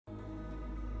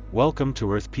Welcome to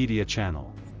Earthpedia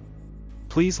channel.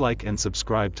 Please like and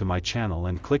subscribe to my channel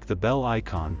and click the bell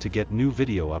icon to get new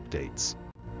video updates.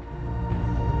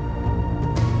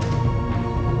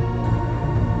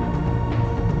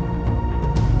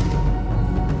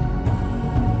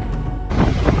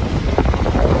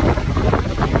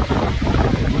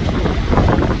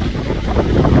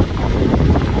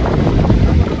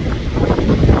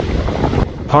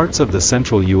 Parts of the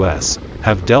central U.S.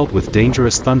 have dealt with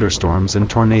dangerous thunderstorms and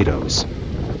tornadoes.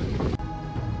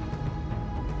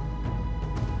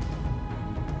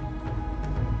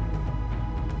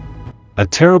 A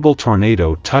terrible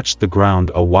tornado touched the ground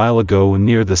a while ago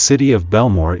near the city of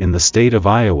Belmore in the state of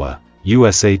Iowa,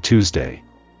 USA Tuesday.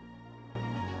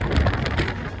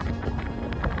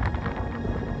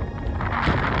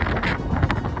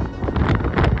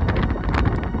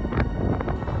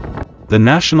 The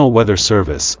National Weather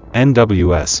Service,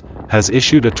 NWS, has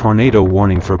issued a tornado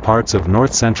warning for parts of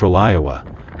north-central Iowa,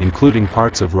 including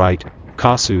parts of Wright,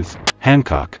 Kossuth,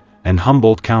 Hancock, and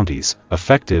Humboldt counties,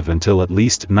 effective until at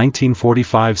least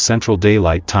 1945 Central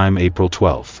Daylight Time April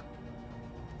 12.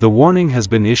 The warning has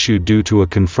been issued due to a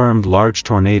confirmed large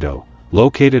tornado,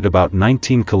 located about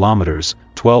 19 kilometers,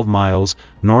 12 miles,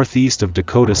 northeast of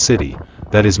Dakota City,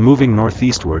 that is moving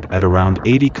northeastward at around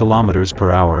 80 kilometers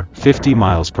per hour, 50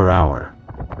 miles per hour.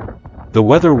 The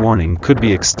weather warning could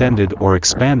be extended or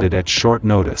expanded at short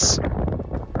notice.